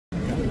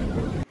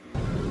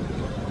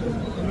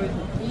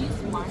this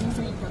one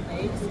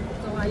interface.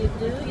 So what you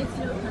do is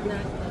you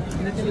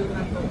connect the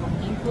microphone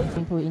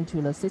input into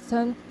the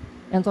system,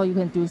 and so you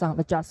can do some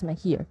adjustment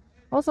here.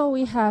 Also,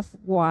 we have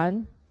one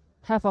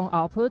headphone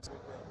output.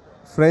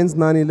 Friends,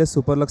 ನಾನಿಲ್ಲೇ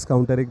ಸೂಪರ್ಲಕ್ಸ್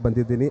ಕೌಂಟರಿಗೆ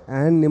ಬಂದಿದ್ದೀನಿ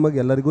and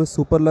ನಿಮಗೆಲ್ಲರಿಗೂ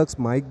ಸೂಪರ್ಲಕ್ಸ್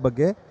mic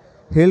ಬಗ್ಗೆ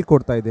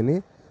ಹೇಳ್ಕೊಡ್ತಾ ಇದ್ದೀನಿ.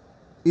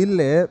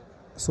 ಇಲ್ಲೇ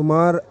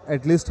ಸುಮಾರು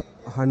at least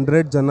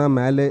 100 ಜನ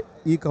ಮೇಲೆ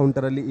ಈ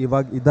ಕೌಂಟರಲ್ಲಿ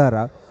ಇವಾಗ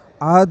ಇದ್ದಾರೆ.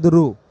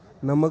 ಆದರೂ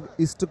ನಮಗೆ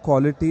ಇಷ್ಟು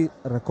ಕ್ವಾಲಿಟಿ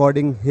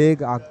ರೆಕಾರ್ಡಿಂಗ್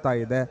ಹೇಗೆ ಆಗ್ತಾ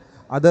ಇದೆ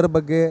ಅದರ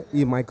ಬಗ್ಗೆ,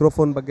 ಈ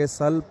ಮೈಕ್ರೋಫೋನ್ ಬಗ್ಗೆ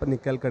ಸ್ವಲ್ಪ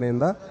ನಿಖಿಲ್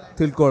ಕಡೆಯಿಂದ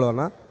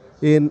ತಿಳ್ಕೊಳ್ಳೋಣ.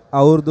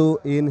 ಅವ್ರದ್ದು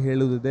ಏನು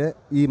ಹೇಳೋದಿದೆ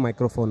ಈ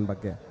ಮೈಕ್ರೋಫೋನ್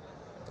ಬಗ್ಗೆ.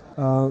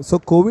 ಸೊ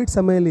ಕೋವಿಡ್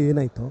ಸಮಯದಲ್ಲಿ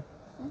ಏನಾಯಿತು,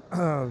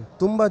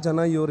 ತುಂಬ ಜನ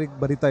ಇವ್ರಿಗೆ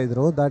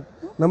ಬರಿತಾಯಿದ್ರು ದಟ್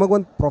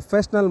ನಮಗೊಂದು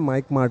ಪ್ರೊಫೆಷ್ನಲ್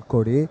ಮೈಕ್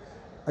ಮಾಡಿಕೊಡಿ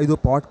ಇದು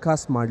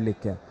ಪಾಡ್ಕಾಸ್ಟ್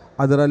ಮಾಡಲಿಕ್ಕೆ,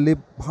 ಅದರಲ್ಲಿ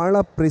ಭಾಳ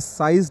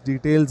ಪ್ರಿಸೈಸ್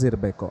ಡೀಟೇಲ್ಸ್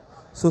ಇರಬೇಕು.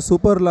 ಸೊ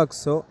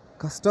ಸೂಪರ್ಲಕ್ಸು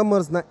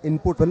ಕಸ್ಟಮರ್ಸ್ನ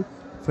ಇನ್ಪುಟ್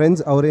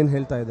ಫ್ರೆಂಡ್ಸ್ ಅವ್ರೇನು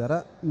ಹೇಳ್ತಾ ಇದ್ದಾರೆ,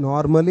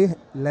 ನಾರ್ಮಲಿ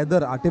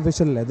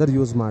ಆರ್ಟಿಫಿಷಿಯಲ್ ಲೆದರ್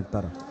ಯೂಸ್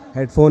ಮಾಡ್ತಾರೆ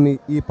ಹೆಡ್ಫೋನ್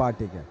ಈ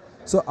ಪಾರ್ಟಿಗೆ.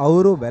 ಸೊ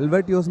ಅವರು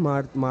ವೆಲ್ವೆಟ್ ಯೂಸ್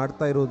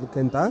ಮಾಡ್ತಾ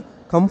ಇರೋದಕ್ಕಿಂತ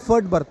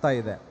ಕಂಫರ್ಟ್ ಬರ್ತಾ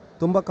ಇದೆ,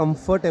 ತುಂಬ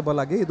ಕಂಫರ್ಟೇಬಲ್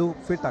ಆಗಿ ಇದು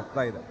ಫಿಟ್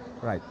ಆಗ್ತಾ ಇದೆ.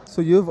 Right. So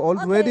you've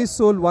already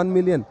sold 1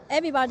 million.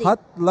 Everybody.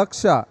 10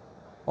 lakh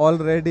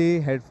already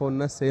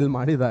ಹೆಡ್ಫೋನ್ನ sale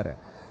ಮಾಡಿದ್ದಾರೆ.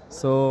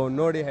 ಸೊ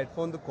ನೋಡಿ,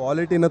 ಹೆಡ್ಫೋನ್ದು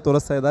ಕ್ವಾಲಿಟಿನ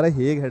ತೋರಿಸ್ತಾ ಇದ್ದಾರೆ,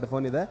 ಹೇಗೆ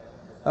ಹೆಡ್ಫೋನ್ ಇದೆ.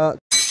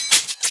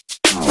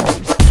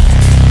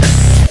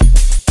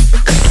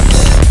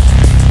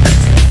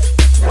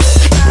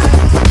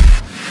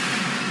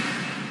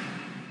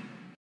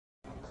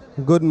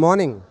 Good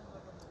morning.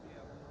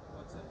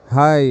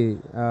 Hi.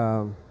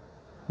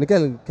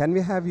 Nikhil, can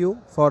we have you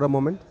for a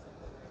moment?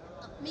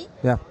 Me?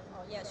 Yeah.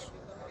 Oh, yes.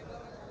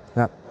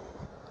 Yeah.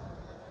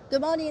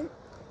 Good morning.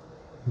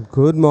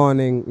 Good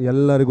morning.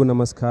 ಎಲ್ಲರಿಗೂ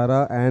ನಮಸ್ಕಾರ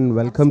and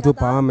welcome to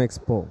palm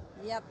expo.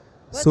 Yep.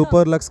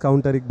 ಸೂಪರ್ಲಕ್ಸ್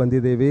ಕೌಂಟರಿಗೆ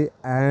ಬಂದಿದ್ದೀವಿ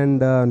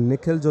and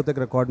Nikhil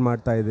ಜೊತೆಗೆ ರೆಕಾರ್ಡ್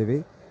ಮಾಡ್ತಾ ಇದ್ದೀವಿ.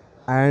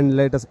 And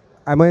let us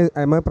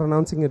am I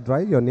pronouncing it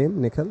right, your name,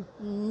 Nikhil?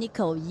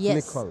 Nicole,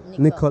 yes.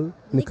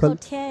 Nicole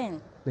Chen.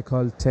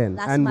 Nicole Chen.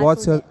 That's And my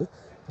what's full your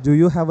do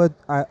you have a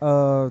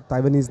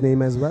Taiwanese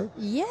name as well?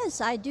 Yes,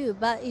 I do,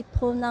 but its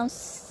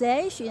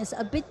pronunciation is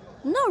a bit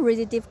not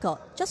really difficult.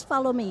 Just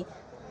follow me.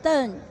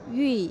 Deng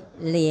Yu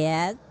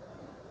Lian.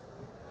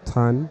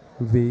 Tan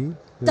Vi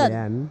Deng.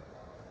 Lian.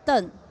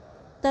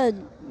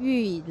 Deng Yu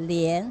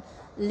Lian.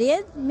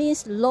 Lian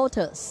means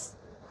lotus.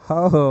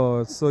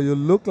 Oh, so you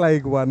look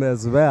like one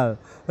as well.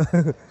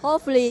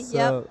 Hopefully, So,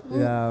 yep.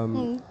 yeah.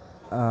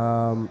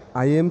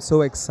 I am so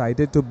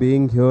excited to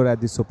being here at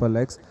the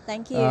Superlux.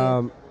 Thank you.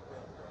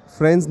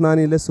 Friends,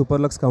 ನಾನಿಲ್ಲೇ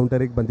ಸೂಪರ್ಲಕ್ಸ್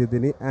ಕೌಂಟರಿಗೆ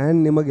ಬಂದಿದ್ದೀನಿ and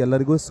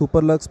ನಿಮಗೆಲ್ಲರಿಗೂ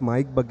ಸೂಪರ್ಲಕ್ಸ್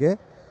mic ಬಗ್ಗೆ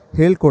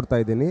ಹೇಳ್ಕೊಡ್ತಾ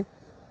ಇದ್ದೀನಿ.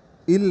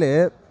 ಇಲ್ಲೇ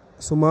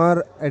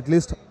ಸುಮಾರು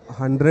at least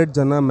 100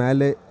 ಜನ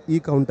ಮೇಲೆ ಈ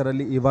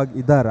ಕೌಂಟರಲ್ಲಿ ಇವಾಗ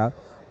ಇದ್ದಾರೆ.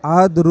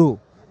 ಆದರೂ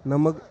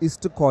ನಮಗೆ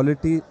ಇಷ್ಟು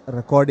ಕ್ವಾಲಿಟಿ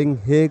ರೆಕಾರ್ಡಿಂಗ್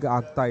ಹೇಗೆ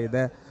ಆಗ್ತಾ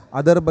ಇದೆ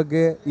ಅದರ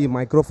ಬಗ್ಗೆ, ಈ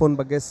ಮೈಕ್ರೋಫೋನ್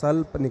ಬಗ್ಗೆ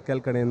ಸ್ವಲ್ಪ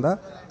ನಿಖಿಲ್ ಕಡೆಯಿಂದ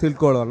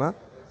ತಿಳ್ಕೊಳ್ಳೋಣ.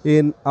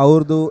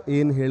 ಅವ್ರದ್ದು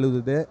ಏನು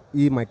ಹೇಳೋದಿದೆ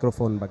ಈ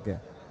ಮೈಕ್ರೋಫೋನ್ ಬಗ್ಗೆ.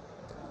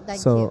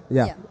 So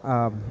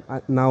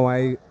now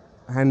I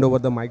hand over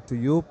the mic to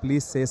you.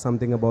 Please say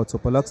something about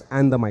Superlux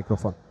and the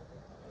microphone.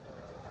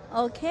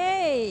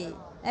 Okay,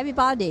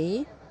 everybody.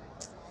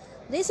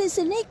 This is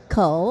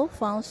Nicole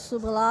from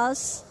Superlux.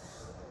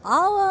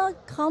 Our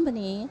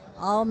company,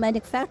 our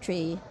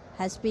manufacturing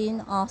has been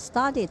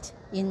started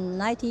in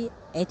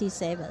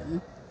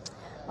 1987.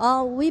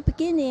 We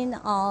beginning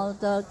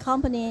the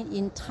company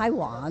in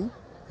Taiwan.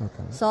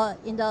 Okay. So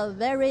in the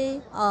very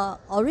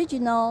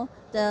original,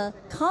 the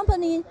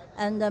company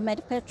and the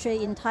manufacturer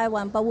in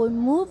Taiwan, but we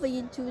move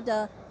into the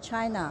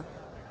China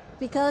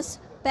because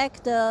back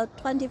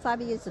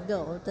 25 years ago,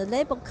 the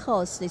labor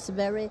cost is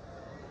very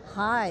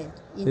high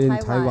in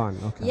Taiwan.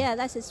 Okay. Yeah,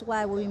 that is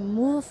why we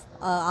move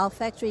our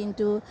factory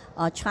into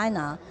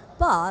China.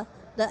 But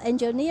the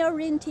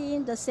engineering team,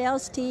 the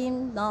sales team,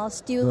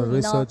 still the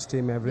research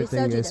team,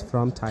 everything is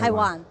from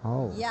Taiwan.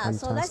 Oh, yeah,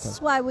 fantastic. so that's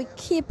why we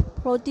keep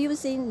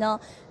producing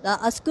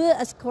as good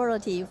as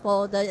quality for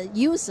the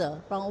user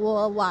from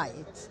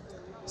worldwide.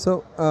 So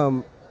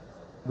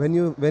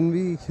when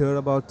we hear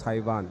about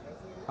Taiwan,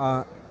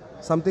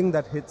 something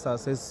that hits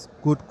us is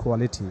good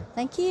quality.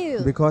 Thank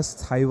you. Because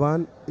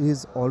Taiwan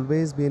is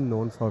always been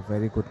known for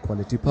very good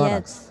quality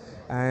products. Yes.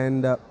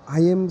 And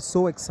I am so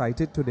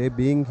excited today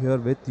being here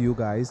with you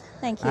guys.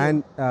 Thank you.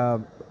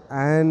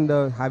 And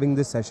having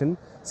this session.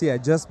 See, I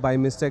just by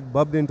mistake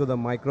bumped into the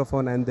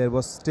microphone and there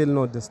was still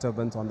no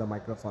disturbance on the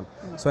microphone.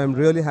 So I'm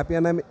really happy,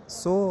 and I'm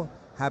so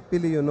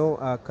happily,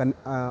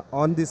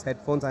 on these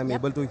headphones I'm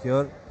able to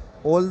hear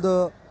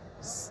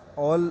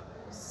all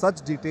such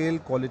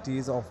detailed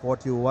qualities of what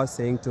you are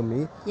saying to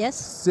me. Yes.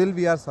 Still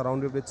we are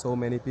surrounded with so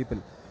many people.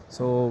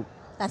 So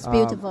that's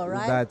beautiful,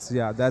 right?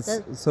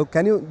 That's so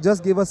can you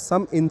just give us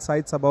some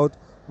insights about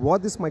what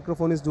this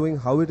microphone is doing,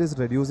 how it is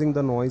reducing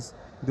the noise?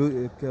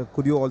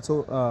 Could you also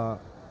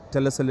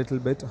tell us a little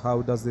bit how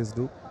does this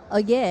do?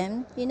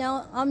 Again,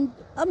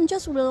 I'm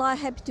just really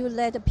happy to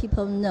let the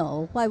people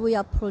know why we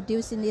are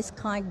producing this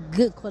kind of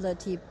good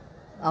quality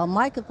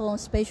microphone,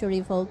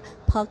 especially for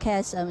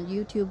podcasts and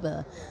YouTuber.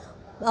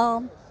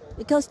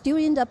 because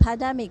during the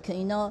pandemic,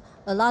 a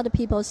lot of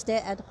people stay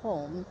at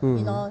home.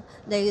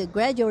 They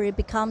gradually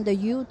become the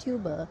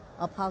YouTuber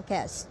or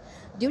podcast.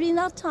 During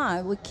that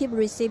time, we keep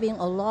receiving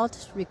a lot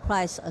of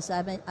requests, as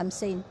I'm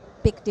saying,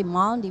 big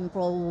demanding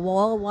for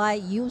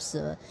worldwide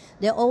user.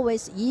 They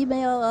always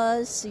email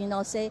us,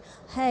 say,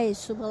 hey,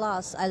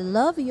 Superlux, I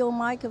love your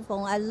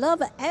microphone. I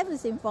love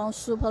everything from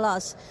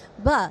Superlux.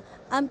 But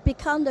I'm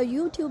become the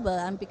YouTuber,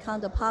 I'm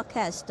become the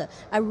podcaster.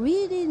 I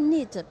really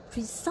need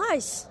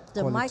precise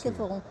the quality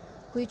microphone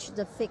which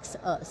the fix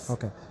us.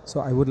 Okay.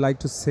 So I would like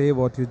to say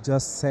what you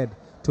just said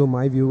to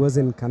my viewers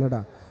in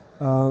Canada.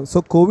 So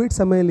COVID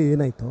ಸಮಯದಲ್ಲಿ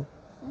ಏನಾಯಿತು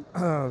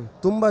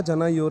ತುಂಬ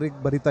ಜನ ಇವ್ರಿಗೆ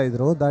ಬರಿತಾ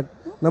ಇದ್ರು that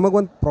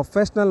ನಮಗೊಂದು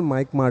professional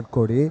mic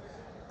ಮಾಡಿಕೊಡಿ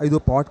ಇದು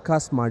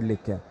ಪಾಡ್ಕಾಸ್ಟ್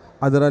ಮಾಡಲಿಕ್ಕೆ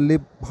ಅದರಲ್ಲಿ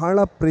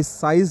ಭಾಳ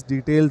ಪ್ರಿಸೈಸ್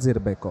ಡೀಟೇಲ್ಸ್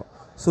ಇರಬೇಕು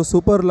ಸೊ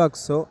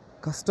ಸೂಪರ್ಲಕ್ಸು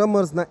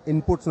ಕಸ್ಟಮರ್ಸ್ನ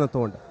ಇನ್ಪುಟ್ಸ್ನ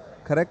ತೊಗೊಂಡು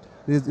correct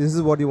this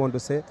is what you want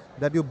to say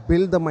that you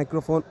build the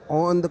microphone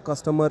on the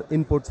customer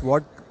inputs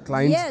what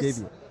clients gave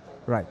you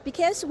right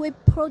because we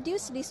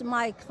produce this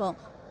microphone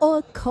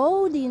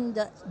according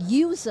the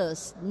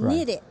users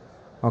need it.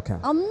 Okay.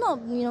 I'm not,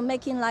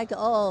 making like,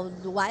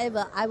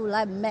 whatever I would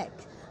like make.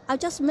 I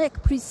just make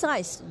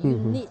precise, you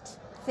need,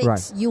 fix,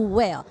 Right. you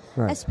wear.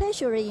 Right.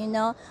 Especially,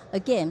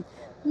 again,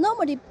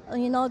 nobody,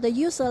 the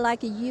user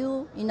like you,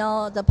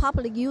 the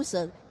public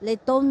user, they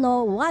don't know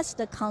what's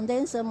the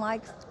condenser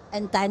mic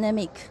and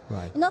dynamic.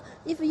 Right.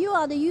 If you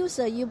are the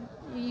user,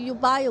 you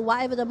buy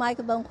whatever the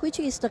microphone, which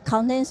is the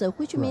condenser,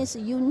 which means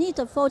you need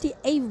a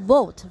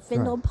 48-volt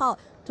phantom power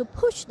to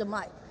push the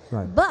mic.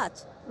 Right. But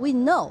we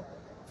know,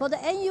 for the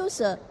end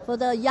user, for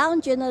the young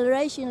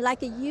generation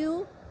like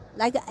you,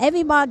 like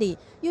everybody,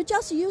 you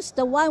just use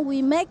the one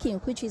we're making,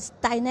 which is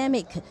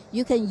dynamic.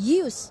 You can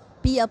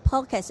be a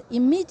podcast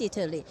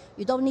immediately.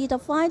 You don't need to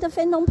find the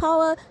phantom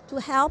power to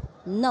help.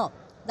 No,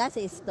 that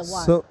is the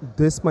one. So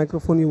this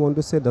microphone you want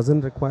to say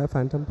doesn't require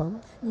phantom power?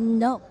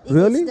 No.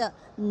 Really? It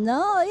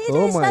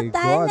Oh is my the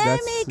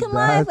dynamic God,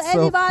 mic. that's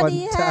Everybody,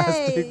 a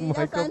fantastic hey,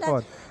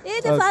 microphone.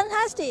 It's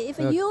fantastic. If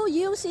you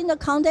using the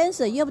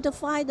condenser, you have to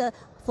find the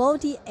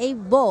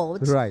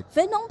 48-volt Right.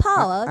 phantom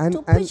power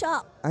to push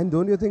up. And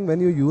don't you think when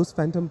you use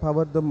phantom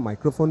power, the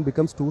microphone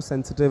becomes too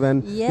sensitive and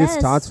it Yes.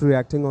 starts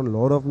reacting on a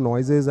lot of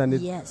noises and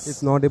Yes.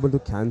 it's not able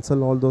to cancel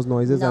all those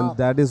noises No. and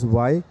that is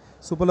why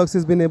Superlux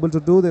has been able to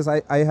do this.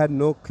 I had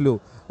no clue.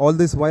 All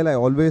this while I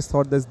always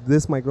thought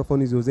this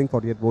microphone is using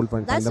 48-volt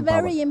phantom That's power.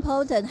 very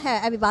important. Hey,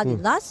 everybody,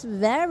 that's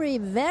very,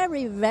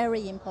 very,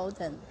 very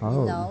important.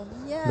 Oh.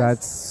 Yes.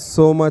 That's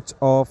so much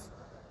of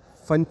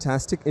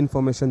fantastic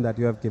information that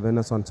you have given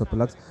us on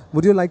Superlux.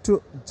 Would you like to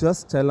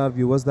just tell our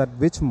viewers that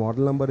which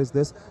model number is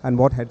this and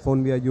what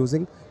headphone we are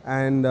using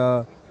and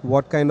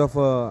what kind of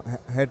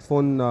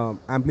headphone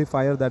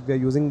amplifier that we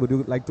are using? Would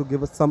you like to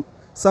give us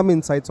some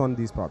insights on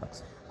these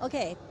products?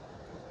 Okay.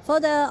 For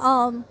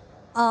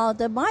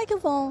the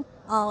microphone,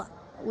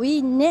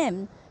 we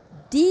named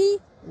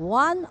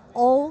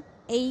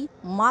D10A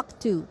Mark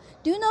II.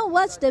 Do you know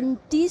what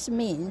this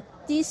means?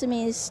 This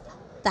means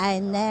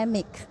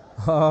dynamic.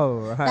 Oh,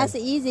 right. That's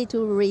easy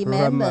to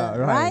remember,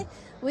 right?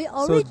 We So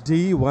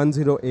already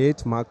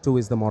D108 Mark II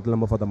is the model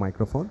number for the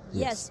microphone?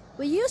 Yes,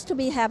 we used to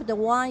have the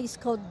one is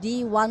called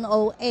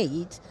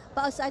D108,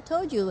 but as I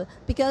told you,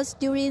 because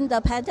during the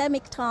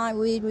pandemic time,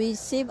 we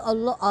receive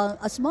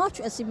as much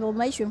as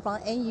information from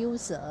end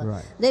user.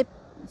 Right. They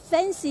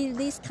fancy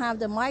this kind of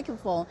the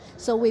microphone,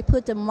 so we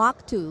put the Mark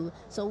II.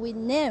 So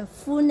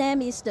full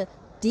name is the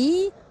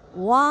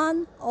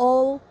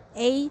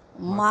D108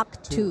 Mark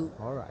II.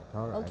 All right.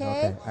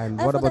 Okay. And And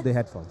what for about the- the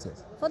headphones? Yes.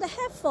 For the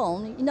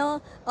headphone,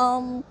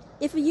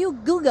 if you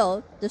Google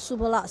the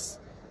Superlux,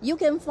 you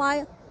can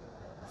find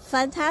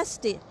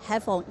fantastic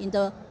headphone in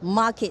the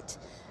market.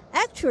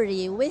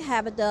 Actually, we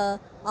have the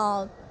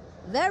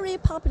very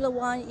popular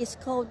one. It's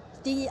called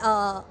the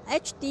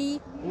HD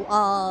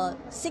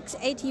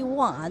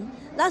 681.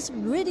 That's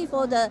really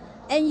for the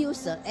end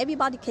user.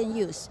 Everybody can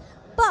use.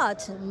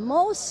 But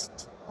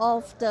most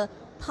of the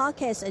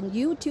podcasts and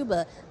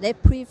YouTuber, they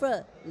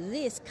prefer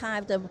this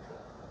kind of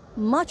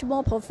much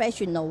more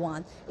professional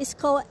one. It's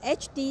called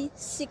HD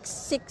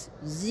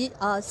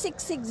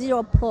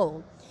 660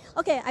 Pro.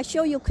 Okay, I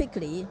show you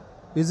quickly.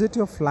 Is it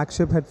your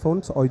flagship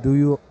headphones or do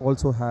you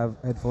also have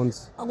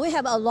headphones? We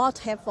have a lot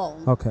of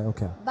headphones.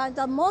 Okay.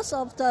 But most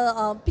of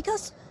the,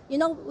 because,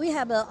 we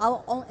have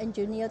our own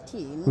engineer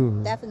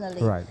team,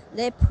 definitely. Right.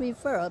 They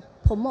prefer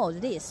promote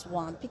this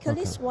one because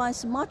this one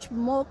is much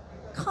more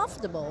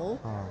comfortable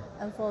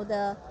and for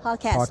the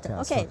podcast.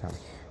 Okay.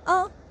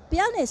 Be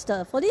honest,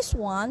 for this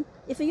one,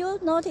 if you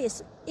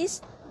notice,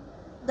 it's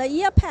the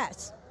ear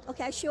pads.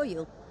 Okay, I show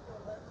you.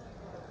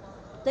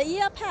 The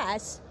ear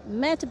pads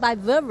made by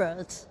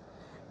velvet.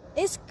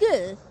 It's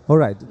good. All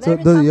right. So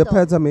Very the ear comfortable.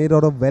 pads are made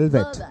out of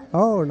velvet. Velvet.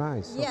 Oh,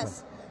 nice.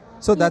 Yes. Okay.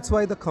 So that's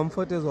why the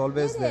comfort is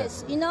always It there.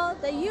 is.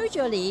 They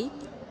usually,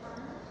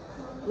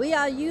 we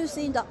are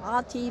using the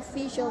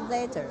artificial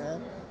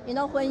leather.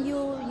 When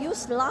you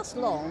use last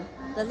long,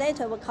 the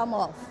leather will come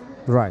off.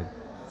 Right.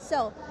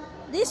 So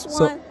this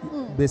So one,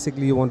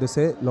 basically you want to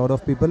say a lot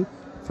of people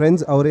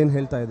friends ಅವ್ರೇನು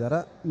ಹೇಳ್ತಾ ಇದ್ದಾರೆ,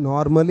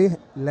 normally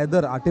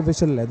leather,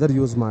 artificial leather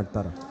use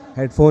ಮಾಡ್ತಾರೆ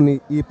headphone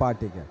ಈ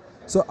ಪಾರ್ಟಿಗೆ.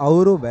 So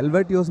ಅವರು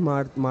velvet use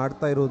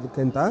ಮಾಡ್ತಾ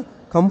ಇರೋದಕ್ಕಿಂತ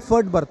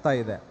comfort ಬರ್ತಾ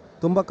ಇದೆ,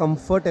 ತುಂಬ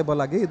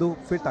ಕಂಫರ್ಟೇಬಲ್ ಆಗಿ ಇದು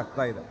ಫಿಟ್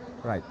ಆಗ್ತಾ ಇದೆ.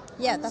 Right.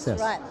 Yeah, that's yes.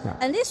 right.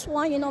 Yeah. And this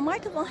one,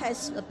 microphone has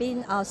been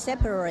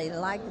separated,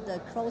 like the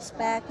closed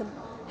back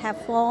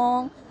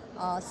headphone,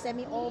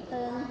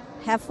 semi-open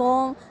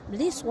headphone.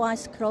 This one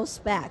is closed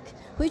back,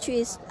 which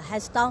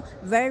has done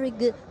very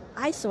good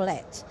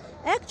isolate.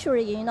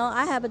 Actually,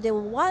 I have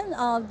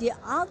the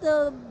other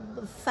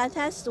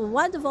fantastic,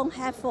 wonderful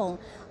headphone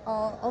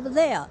over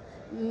there.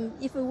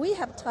 If we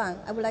have time,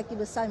 I would like to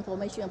give you some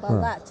information about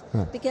that.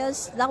 Because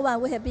that one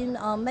we have been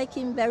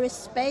making very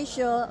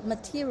special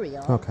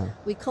material. Okay.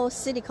 We call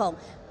silicone.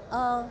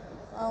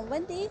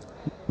 Wendy?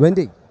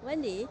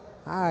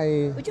 Hi.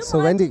 Would you So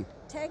mind Wendy,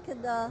 take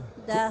the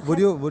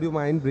would you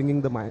mind bringing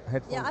the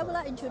headphones? Yeah, I would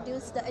like to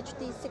introduce the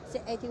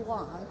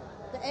HD6081.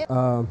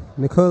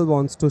 Nicole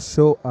wants to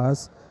show us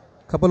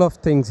couple of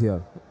things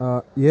here.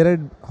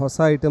 ಎರಡು ಹೊಸ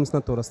ಐಟಮ್ಸ್ನ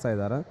ತೋರಿಸ್ತಾ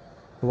ಇದ್ದಾರೆ.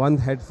 One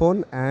headphone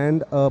and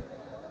a,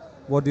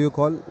 what do you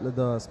call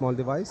the small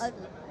device?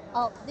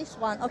 This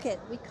one, okay,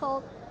 we call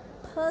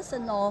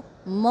personal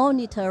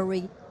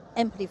monitoring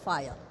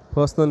amplifier.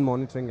 Personal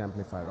monitoring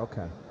amplifier,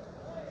 okay.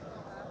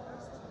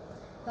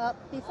 But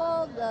before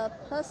the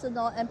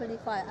personal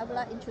amplifier, I would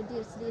like to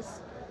introduce this.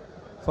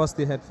 First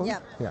the headphone?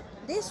 Yeah.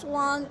 This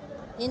one,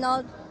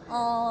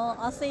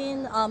 I think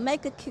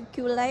make a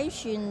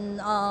calculation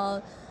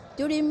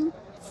during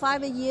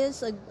 5 years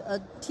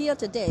till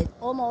today,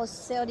 almost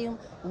selling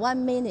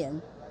 1 million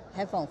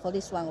headphone for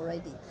this one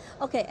already.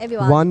 Okay,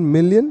 everyone. 1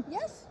 million?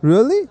 Yes.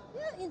 Really?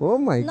 Yeah. Oh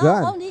my not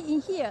God. Not only in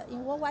here, in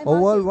worldwide Oh,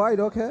 market.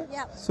 worldwide, okay.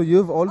 Yeah. So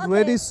you've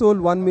already sold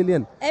 1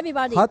 million.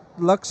 Everybody.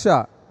 10 lakh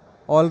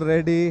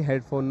already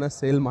ಹೆಡ್ಫೋನ್ನ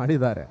sale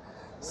ಮಾಡಿದ್ದಾರೆ.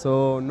 So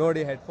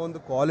ನೋಡಿ, ಹೆಡ್ಫೋನ್ದು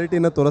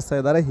ಕ್ವಾಲಿಟಿನ ತೋರಿಸ್ತಾ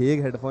ಇದ್ದಾರೆ,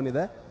 ಹೇಗೆ headphone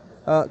ಇದೆ.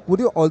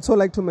 Would you also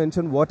like to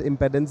mention what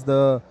impedance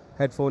the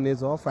headphone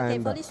is of? Okay,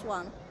 and for this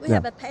one, we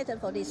have a patent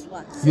for this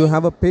one. You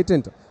have a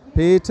patent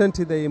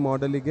ಇದೆ ಈ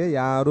ಮಾಡೆಲಿಗೆ,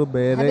 ಯಾರು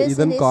ಬೇರೆ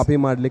ಇದನ್ನು ಕಾಪಿ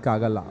ಮಾಡ್ಲಿಕ್ಕೆ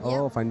ಆಗಲ್ಲ.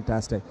 Oh,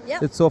 fantastic.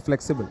 It's so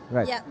flexible,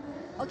 right?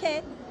 Yeah. Okay,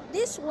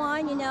 this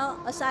one,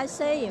 as I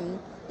say,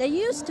 they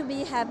used to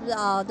have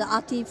the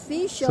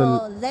artificial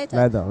leather.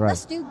 Right.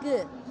 That's still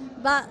good.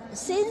 But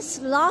since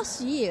last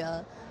year,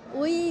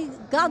 we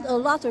got a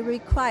lot of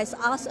requests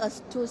asked us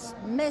to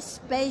make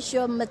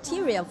special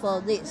material for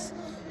this.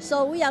 So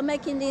we are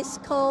making this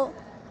called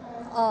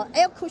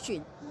air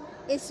cushion.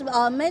 It's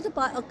made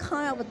by a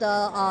kind of the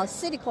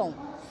silicone.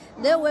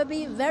 They will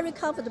be very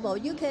comfortable.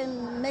 You can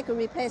make a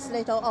replace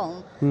later on.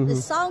 Mm-hmm. The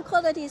sound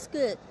quality is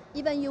good.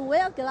 Even you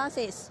wear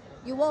glasses,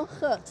 you won't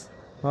hurt.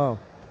 Oh,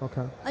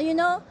 okay.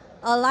 And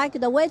like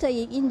the weather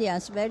in India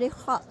is very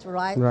hot,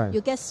 right?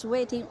 You get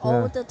sweating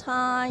all the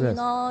time.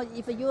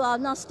 Yes. If you are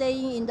not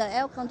staying in the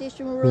air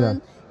conditioned room,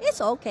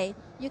 it's okay.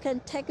 You can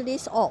take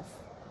this off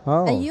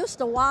and use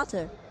the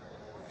water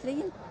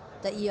clean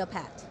the ear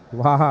pad.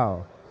 Wow.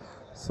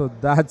 So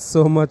that's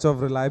so much of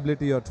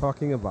reliability you're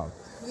talking about.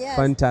 Yes.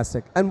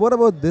 Fantastic. And what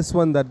about this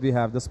one that we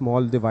have, the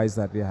small device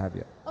that we have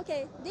here?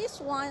 Okay, this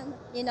one,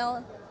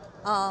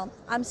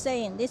 I'm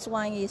saying this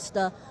one is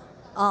the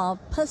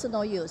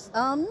personal use.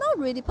 Not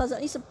really personal.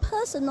 It's a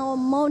personal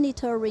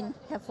monitoring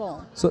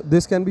headphone. So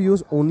this can be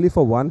used only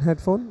for one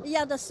headphone?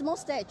 Yeah, the small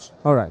stage.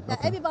 All right.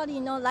 Okay. Everybody,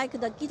 like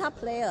the guitar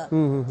player.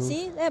 Mm-hmm.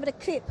 See, they have the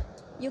clip.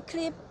 You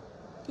clip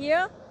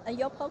here in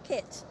your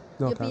pocket.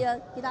 You be a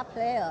guitar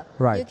player.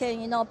 Right. You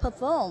can,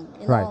 perform,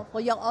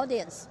 for your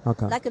audience.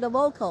 Okay. Like the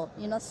vocal,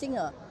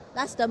 singer.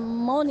 That's the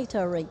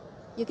monitoring.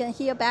 You can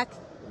hear back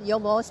your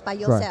voice by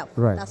yourself.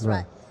 Right. That's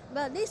right.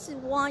 But this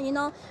one,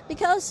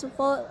 because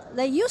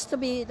there used to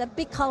be the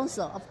big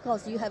concert, of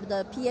course, you have the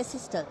PA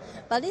system.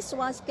 But this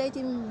one's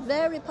getting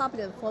very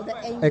popular for the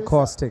end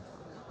acoustic.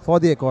 For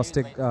the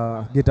acoustic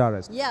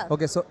guitarist. Yeah.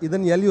 Okay, so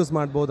ಇದನ್ನು ಎಲ್ಲಿ use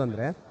ಮಾಡ್ಬೋದು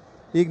ಅಂದರೆ,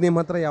 ಈಗ ನಿಮ್ಮ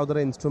ಹತ್ರ ಯಾವ್ದಾರ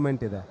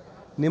instrument ಇದೆ,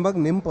 ನಿಮಗೆ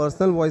ನಿಮ್ಮ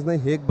ಪರ್ಸ್ನಲ್ ವಾಯ್ಸ್ನ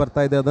ಹೇಗೆ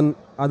ಬರ್ತಾ ಇದೆ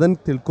ಅದನ್ನು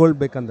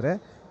ತಿಳ್ಕೊಳ್ಬೇಕಂದ್ರೆ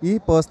ಈ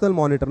ಪರ್ಸ್ನಲ್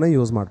ಮಾನಿಟರ್ನ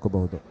ಯೂಸ್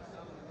ಮಾಡ್ಕೋಬಹುದು.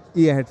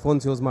 ಈ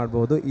ಹೆಡ್ಫೋನ್ಸ್ ಯೂಸ್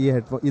ಮಾಡ್ಬೋದು. ಈ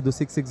ಹೆಡ್ಫೋನ್ ಇದು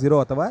 660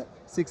 ಅಥವಾ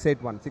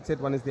 681.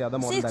 681 is the other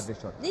model that we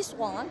showed. This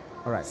one,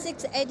 all right.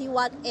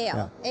 681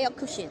 air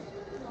cushion.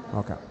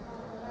 Okay.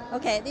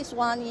 Okay, this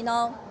one,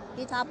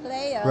 guitar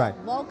player,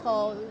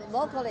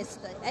 vocalist,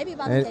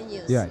 everybody can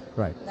use. Yeah,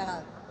 right.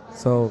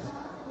 So,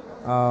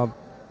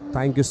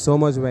 thank you so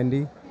much,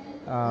 Wendy.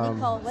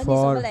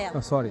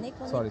 Sorry.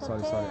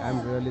 I'm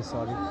really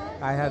sorry.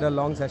 I had a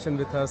long session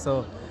with her, so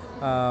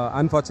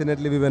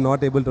unfortunately we were not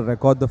able to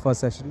record the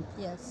first session.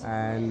 Yes.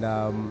 And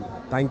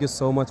thank you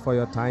so much for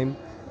your time.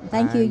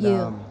 Thank you.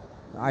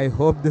 I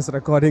hope this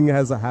recording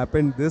has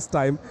happened this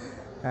time,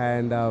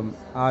 and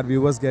our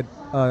viewers get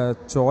a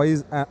choice,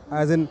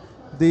 as in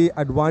the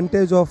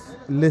advantage of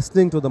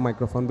listening to the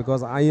microphone,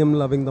 because I am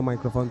loving the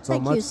microphone so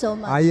much. Thank you so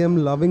much. I am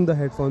loving the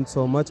headphones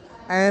so much,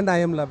 and I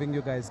am loving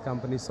you guys'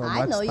 company so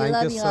much. I know Thank you're you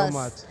loving so us.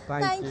 much.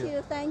 Thank you.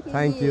 Thank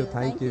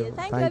you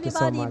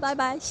everybody. so much. Bye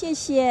bye. 谢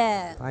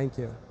谢. Thank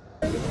you.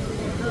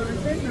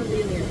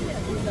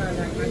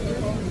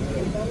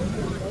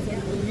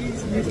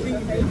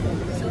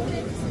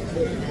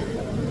 These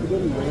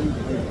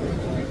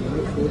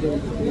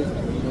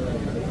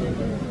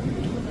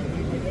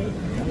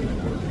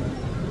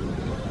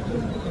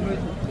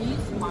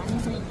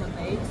ones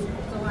interface.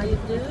 So what you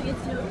do is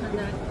you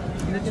connect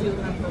to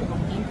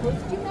microphone input.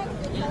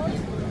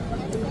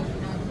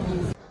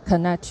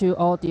 Connect to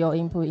audio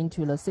input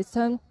into the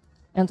system,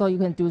 and so you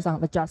can do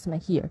some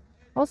adjustment here.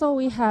 Also,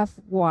 we have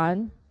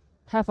one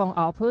headphone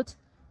output,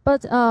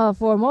 but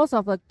for most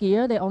of the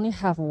gear, they only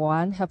have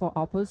one headphone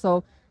output,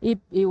 so it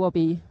will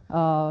be,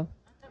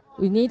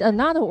 we need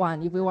another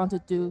one if we want to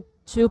do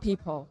two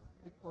people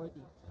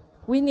recording.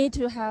 We need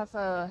to have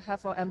a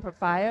headphone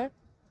amplifier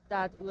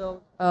that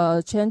will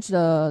change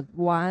the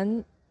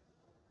one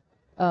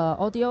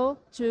audio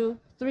to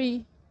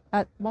three,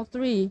 at most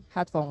three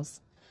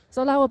headphones.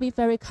 So that will be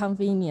very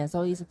convenient.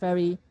 So it's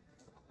very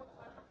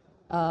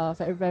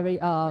very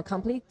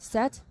complete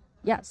set.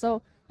 Yeah.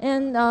 So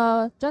and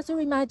just to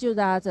remind you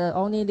that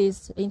only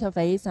this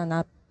interface are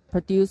not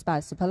produced by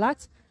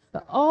Superlux,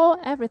 but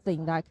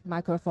everything like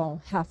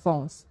microphone,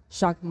 headphones,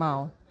 shock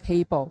mount,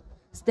 cable,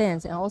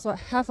 stands, and also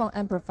headphone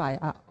amplifier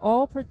are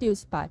all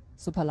produced by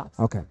Superlux.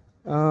 Okay.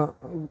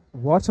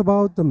 What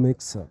about the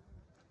mixer?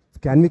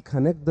 Can we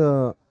connect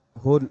the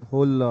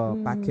whole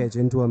package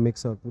into a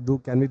mixer?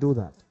 Can we do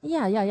that?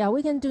 Yeah.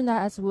 We can do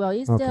that as well.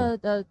 It's Okay.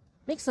 the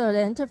mixer, the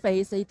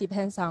interface. It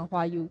depends on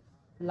what you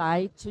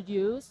like to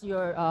use.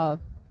 Your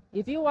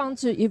if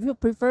you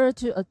prefer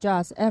to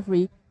adjust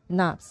every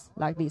knobs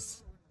like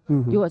this,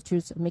 you will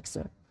choose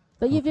mixer.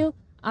 But if you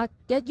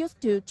get used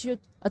to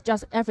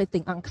adjust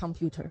everything on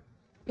computer,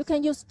 you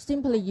can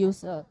simply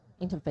use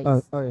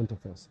interface.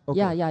 Interface.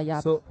 Okay.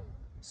 Yeah.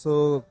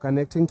 So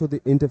connecting to the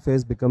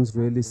interface becomes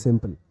really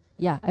simple.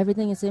 Yeah,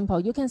 everything is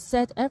simple. You can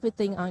set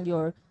everything on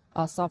your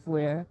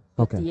software,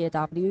 Okay.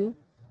 DAW.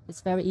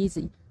 It's very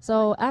easy.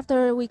 So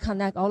after we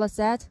connect all the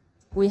set,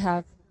 we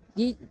have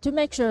to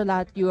make sure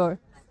that your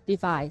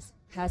device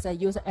has a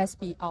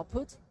USB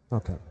output.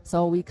 Okay.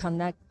 So we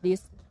connect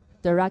this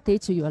directly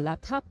to your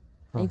laptop.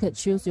 And you can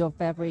choose your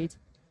favorite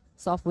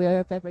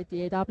software, favorite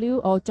DAW,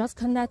 or just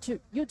connect to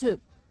YouTube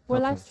for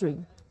live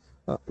stream.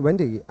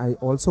 Wendy, I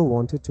also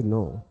wanted to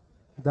know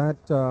that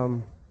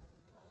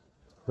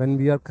when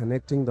we are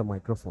connecting the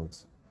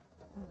microphones,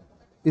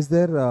 is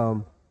there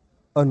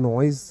a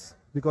noise?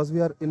 Because we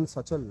are in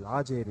such a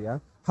large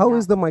area, how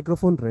is the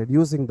microphone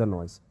reducing the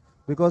noise?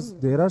 Because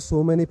there are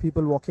so many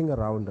people walking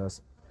around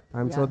us.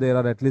 I'm sure there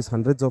are at least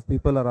hundreds of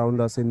people around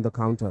us in the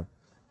counter.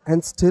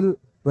 And still,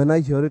 when I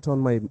hear it on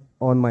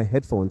my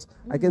headphones,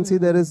 I can see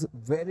there is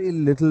very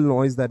little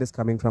noise that is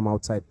coming from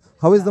outside.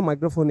 How is the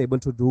microphone able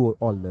to do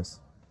all this?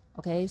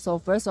 Okay, so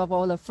first of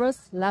all, the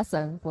first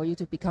lesson for you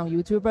to become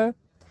YouTuber,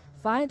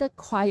 find a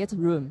quiet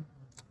room.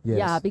 Yes.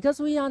 Yeah, because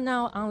we are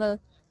now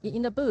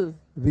in the booth.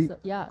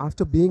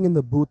 After being in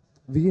the booth,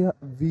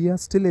 we are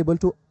still able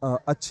to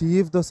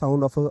achieve the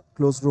sound of a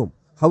closed room.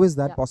 How is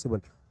that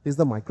possible? Is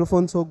the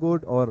microphone so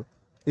good, or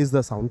is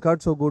the sound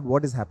card so good?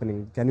 What is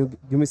happening? Can you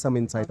give me some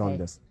insight on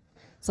this?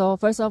 So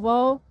first of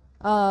all,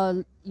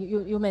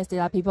 you may see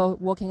that people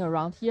walking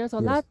around here, so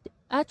that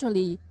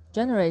actually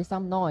generates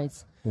some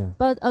noise. Yeah.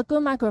 But a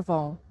good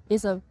microphone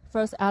is a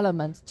first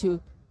element to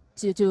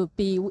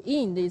be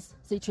in this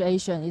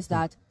situation, is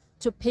that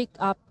to pick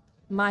up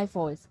my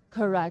voice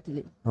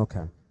correctly.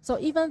 Okay. So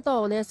even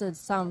though there's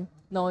some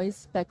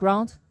noise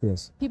background,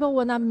 Yes. people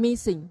will not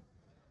missing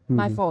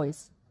my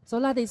voice.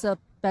 So that is a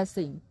best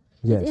thing.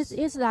 Yes.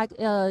 It's like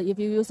if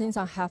you're using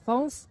some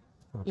headphones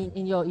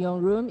in your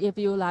room, if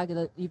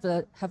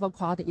the headphone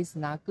quality is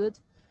not good,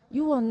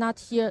 you will not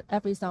hear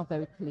every sound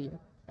very clear,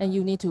 and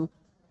you need to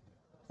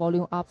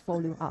volume up.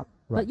 Right.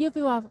 But if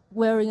you are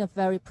wearing a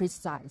very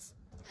precise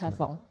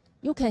headphone,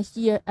 you can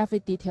hear every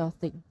detailed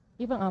thing,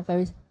 even on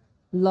very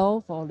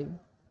low volume.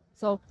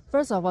 So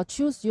first of all,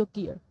 choose your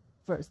gear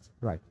first.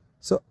 Right.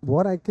 So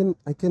what I can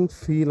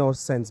feel or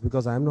sense,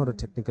 because I'm not a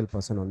technical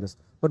person on this,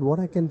 but what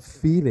I can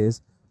feel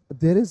is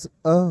there is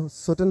a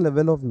certain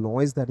level of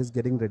noise that is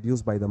getting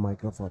reduced by the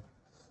microphone.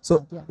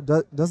 So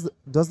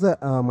does the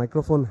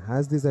microphone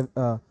has these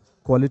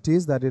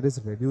qualities that it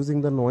is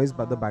reducing the noise,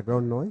 but the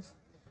background noise?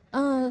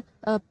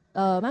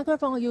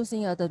 Microphone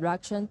using the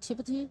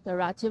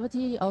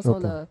directivity, also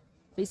the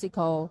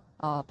physical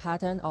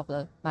pattern of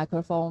the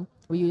microphone.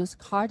 We use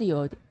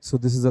cardioid. So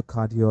this is a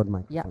cardioid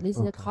microphone. Yeah, this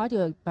is a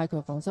cardioid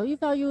microphone. So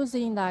if you're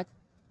using like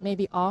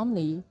maybe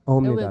omni it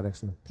will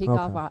direction, pick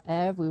up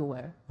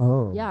everywhere.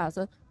 Oh. Yeah.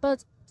 So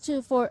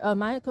for a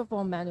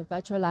microphone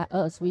manufacturer like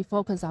us, we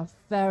focus on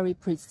very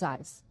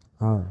precise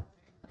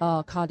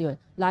cardioid.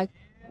 Like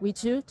we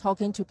two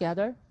talking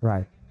together.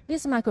 Right.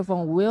 This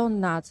microphone will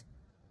not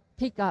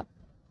pick up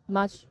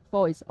much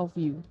voice of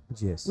you.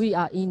 Yes. We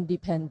are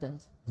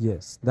independent.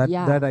 Yes.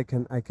 That I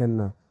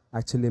can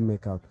actually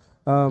make out.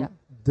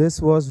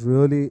 This was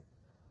really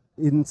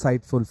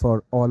insightful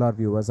for all our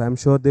viewers. I'm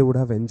sure they would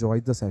have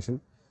enjoyed the session.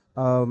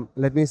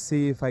 Let me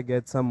see if I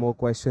get some more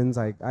questions.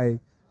 I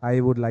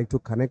would like to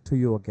connect to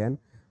you again.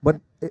 But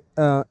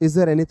is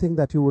there anything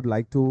that you would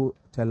like to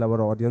tell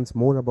our audience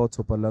more about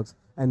Superlux,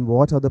 and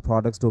what other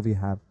products do we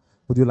have?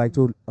 Would you like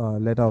to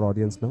let our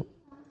audience know?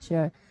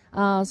 Sure.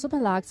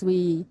 Superlux,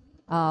 we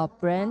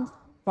brand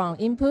from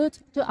input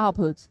to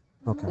output.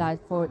 Okay.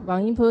 Like for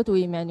one input,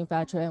 we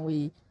manufacture and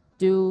we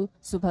do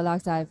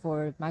Superlux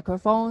for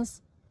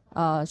microphones,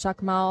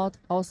 shock mount,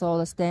 also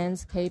the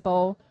stands,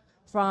 cable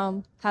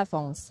from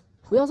headphones.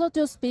 We also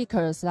do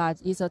speakers that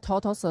is a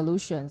total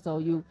solution. So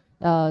you,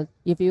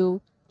 if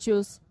you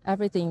choose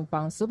everything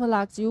from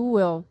Superlux, you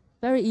will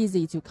very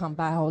easy to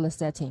combine all the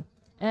setting.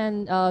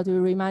 And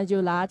to remind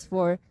you that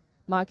for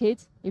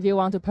market, if you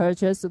want to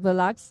purchase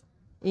Superlux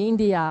in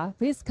India,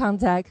 please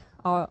contact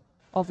our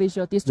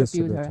official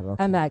distributor,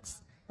 okay.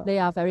 MX. They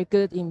are very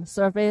good in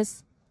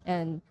service,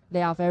 and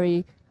they are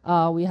very,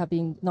 we have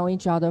been knowing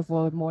each other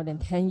for more than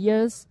 10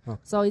 years. Okay.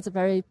 So it's a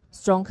very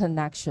strong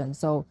connection.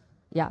 So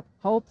yeah,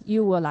 hope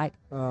you will like.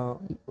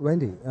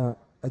 Wendy,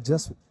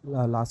 just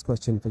last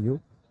question for you.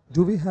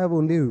 Do we have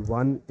only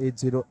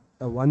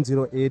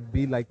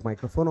 108B like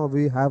microphone, or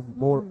we have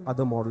more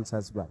other models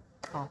as well?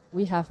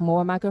 We have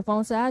more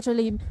microphones.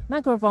 Actually,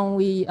 microphone,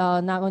 we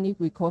not only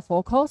record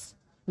vocals,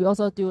 we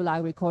also do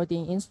like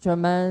recording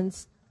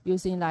instruments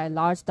using like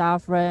large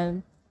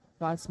diaphragm,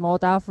 small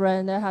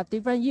diaphragm. They have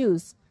different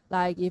use.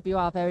 Like if you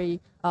are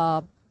very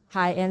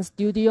high-end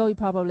studio, you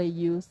probably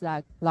use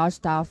like large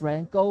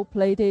diaphragm,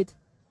 gold-plated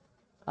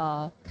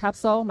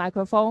capsule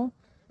microphone.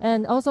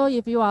 And also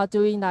if you are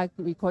doing like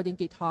recording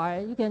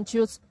guitar, you can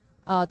choose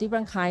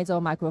different kinds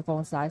of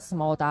microphones like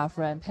small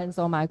diaphragm,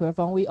 pencil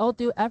microphone. We all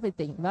do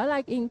everything. But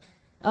like in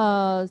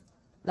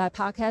like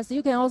podcast,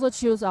 you can also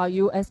choose our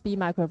USB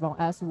microphone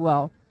as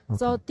well. Okay.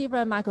 So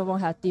different microphone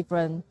have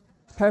different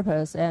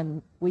purpose,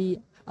 and we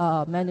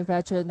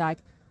manufacture like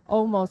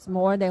almost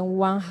more than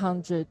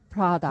 100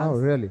 products. Oh,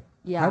 really?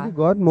 Yeah. Have you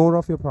got more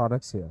of your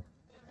products here?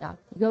 Yeah.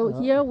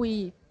 Here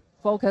we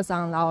focus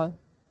on our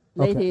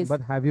latest. Okay.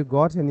 But have you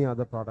got any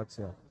other products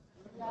here?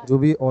 Do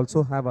we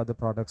also have other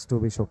products to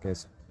be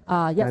showcased?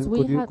 Yes,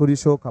 and could you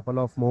show a couple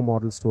of more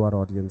models to our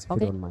audience, if you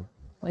don't mind?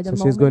 Wait so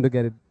she's going to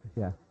get it.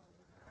 Yeah.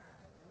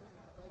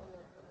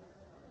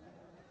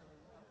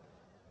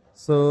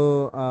 So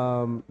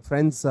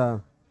friends,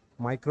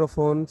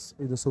 microphones,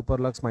 ಇದು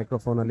Superlux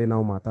microphone ಅಲ್ಲಿ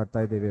ನಾವು ಮಾತಾಡ್ತಾ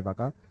ಇದ್ದೀವಿ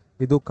ಇವಾಗ.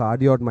 ಇದು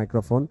ಕಾರ್ಡಿಯಾಡ್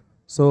microphone.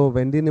 So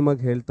Wendy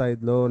ನಿಮಗೆ ಹೇಳ್ತಾ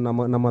ಇದ್ಲು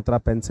ನಮ್ಮ ಹತ್ರ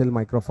ಪೆನ್ಸಿಲ್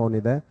ಮೈಕ್ರೋಫೋನ್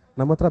ಇದೆ,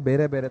 ನಮ್ಮ ಹತ್ರ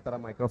ಬೇರೆ ಬೇರೆ ಥರ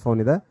ಮೈಕ್ರೋಫೋನ್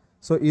ಇದೆ.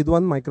 ಸೊ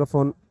ಇದೊಂದು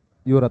ಮೈಕ್ರೋಫೋನ್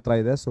ಇವ್ರ ಹತ್ರ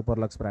ಇದೆ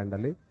Superlux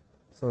ಬ್ರ್ಯಾಂಡಲ್ಲಿ.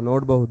 ಸೊ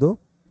ನೋಡಬಹುದು.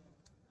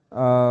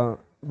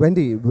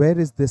 Wendy, where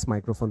is this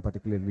microphone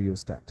particularly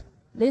used at?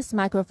 This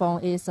microphone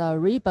is a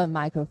ribbon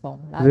microphone.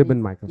 Ribbon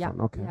microphone,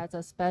 yeah, okay. It has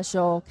a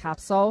special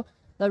capsule.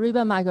 The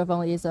ribbon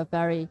microphone is a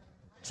very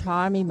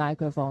charming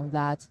microphone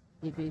that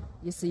if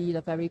you see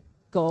the very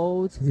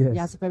gold, yes.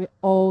 It's very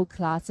old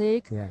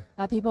classic.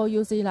 Yeah. People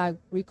using like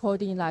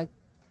recording like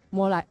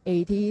more like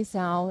 80s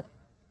sound.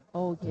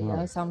 Okay,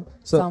 wow.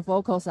 Some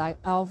vocals like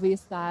Elvis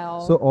style.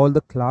 So all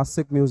the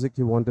classic music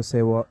you want to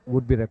say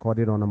would be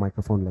recorded on a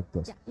microphone like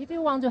this. Yeah. If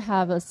you want to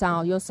have a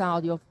sound,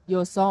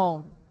 your song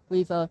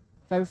with a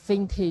very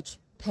vintage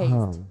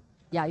taste,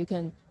 yeah, you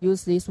can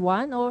use this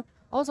one. Or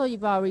also if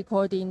you are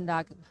recording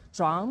like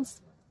drums,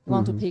 you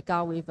want to pick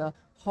out with a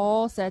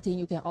whole setting,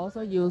 you can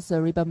also use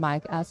a ribbon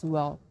mic as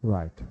well.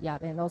 Right.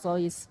 Yeah, and also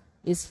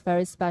it's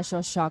very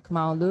special shock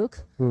mount look.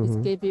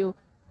 It gives you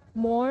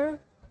more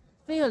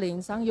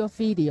feelings on your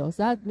videos.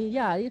 That means,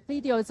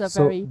 video is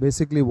so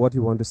basically what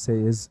you want to say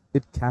is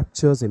it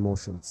captures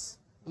emotions.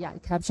 Yeah,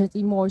 it captures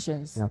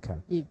emotions. Okay.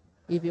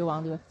 If you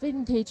want your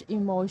vintage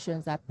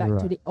emotions that back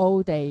to the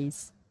old days,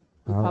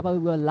 you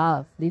probably will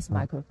love this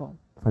microphone.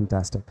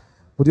 Fantastic.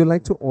 Would you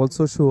like to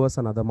also show us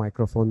another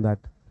microphone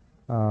that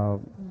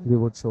we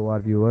would show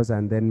our viewers,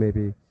 and then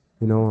maybe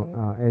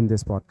end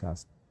this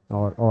podcast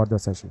or the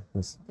session?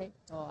 Yes. Okay,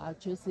 so I'll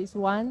choose this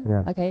one.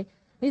 Yeah. Okay,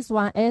 this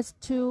one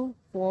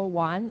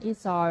S241 is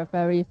our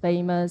very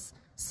famous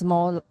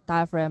small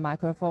diaphragm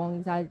microphone.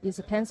 It's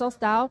a pencil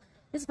style.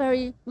 It's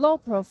very low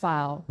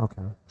profile.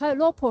 Okay. Quite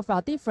low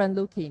profile, different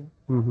looking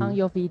on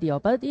your video,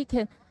 but it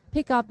can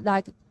pick up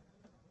like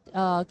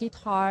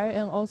guitar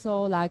and also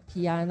like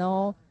piano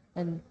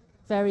and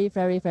very,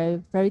 very, very,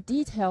 very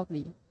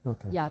detailedly.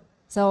 Okay. Yeah.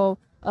 So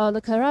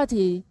the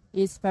clarity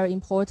is very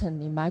important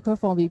in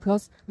microphone,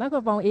 because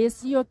microphone is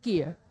your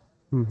gear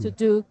to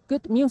do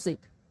good music.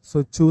 So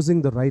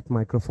choosing the right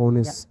microphone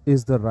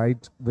is the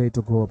right way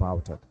to go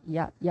about it.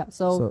 Yeah.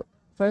 So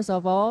first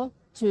of all,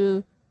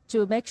 to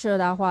make sure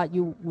that what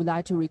you would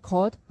like to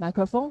record,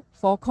 microphone,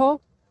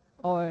 vocal,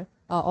 or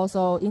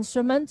also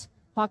instrument,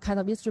 what kind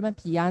of instrument,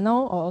 piano,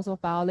 or also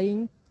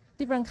violin,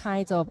 different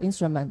kinds of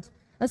instrument.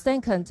 And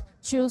second,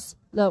 choose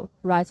the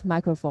right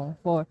microphone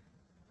for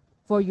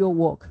your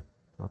work.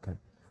 Okay.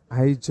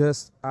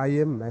 I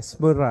am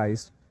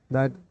mesmerized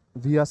that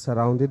we are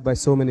surrounded by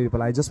so many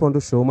people. I just want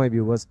to show my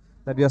viewers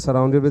that we are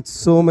surrounded with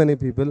so many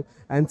people,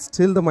 and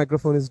still the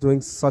microphone is doing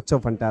such a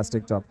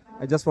fantastic job.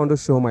 I just want to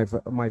show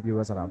my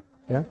viewers around.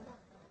 Yeah.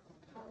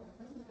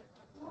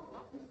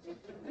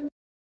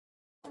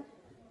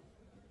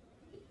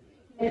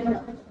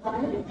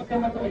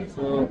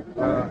 So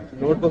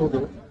ನೋಡಬಹುದು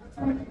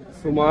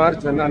ಸುಮಾರು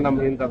ಜನ ನಮ್ಮ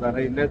ಹಿಂದೆ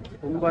ಇದ್ದಾರೆ. ಇಲ್ಲೇ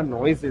ತುಂಬಾ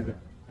noise ಇದೆ.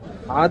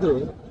 ಆದರೂ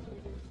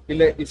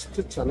ಇಲ್ಲೇ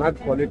ಇಷ್ಟು ಚೆನ್ನಾಗಿ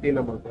ಕ್ವಾಲಿಟಿ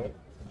ನಮಗೆ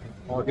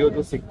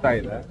ಆಡಿಯೋದು ಸಿಗ್ತಾ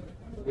ಇದೆ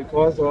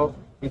ಬಿಕಾಸ್ ಆಫ್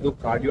ಇದು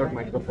ಕಾರ್ಡಿಯೋಡ್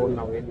ಮೈಕ್ರೋಫೋನ್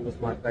ನಾವು ಏನು ಯೂಸ್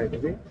ಮಾಡ್ತಾ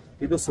ಇದ್ದೀವಿ.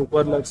 ಇದು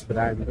ಸೂಪರ್ಲಕ್ಸ್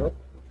ಬ್ರ್ಯಾಂಡು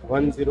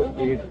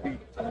 108P.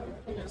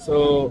 ಸೊ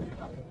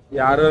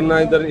ಯಾರನ್ನ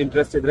ಇದರ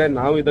ಇಂಟ್ರೆಸ್ಟ್ ಇದ್ರೆ,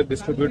 ನಾವು ಇದಕ್ಕೆ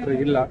ಡಿಸ್ಟ್ರಿಬ್ಯೂಟರ್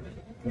ಇಲ್ಲ,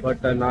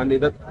 ಬಟ್ ನಾನು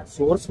ಇದಕ್ಕೆ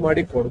ಸೋರ್ಸ್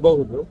ಮಾಡಿ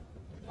ಕೊಡಬಹುದು.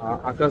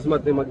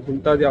 ಅಕಸ್ಮಾತ್ ನಿಮಗೆ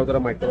ಇಂಥದ್ದು ಯಾವ್ದಾರ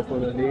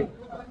ಮೈಕ್ರೋಫೋನಲ್ಲಿ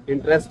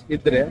ಇಂಟ್ರೆಸ್ಟ್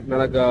ಇದ್ರೆ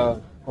ನನಗೆ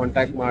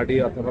ಕಾಂಟ್ಯಾಕ್ಟ್ ಮಾಡಿ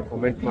ಅಥವಾ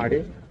ಕಮೆಂಟ್ ಮಾಡಿ.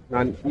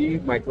 ನಾನು ಈ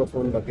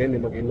ಮೈಕ್ರೋಫೋನ್ ಬಗ್ಗೆ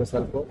ನಿಮಗೆ ಇನ್ನೂ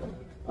ಸ್ವಲ್ಪ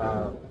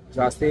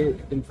ಜಾಸ್ತಿ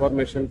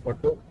ಇನ್ಫಾರ್ಮೇಶನ್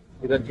ಕೊಟ್ಟು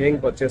ಇದಕ್ಕೆ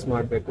ಹೆಂಗೆ ಪರ್ಚೇಸ್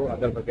ಮಾಡಬೇಕು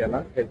ಅದರ ಬಗ್ಗೆ ಎಲ್ಲ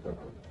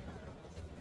ಹೇಳ್ಕೊಡ್ತೀನಿ.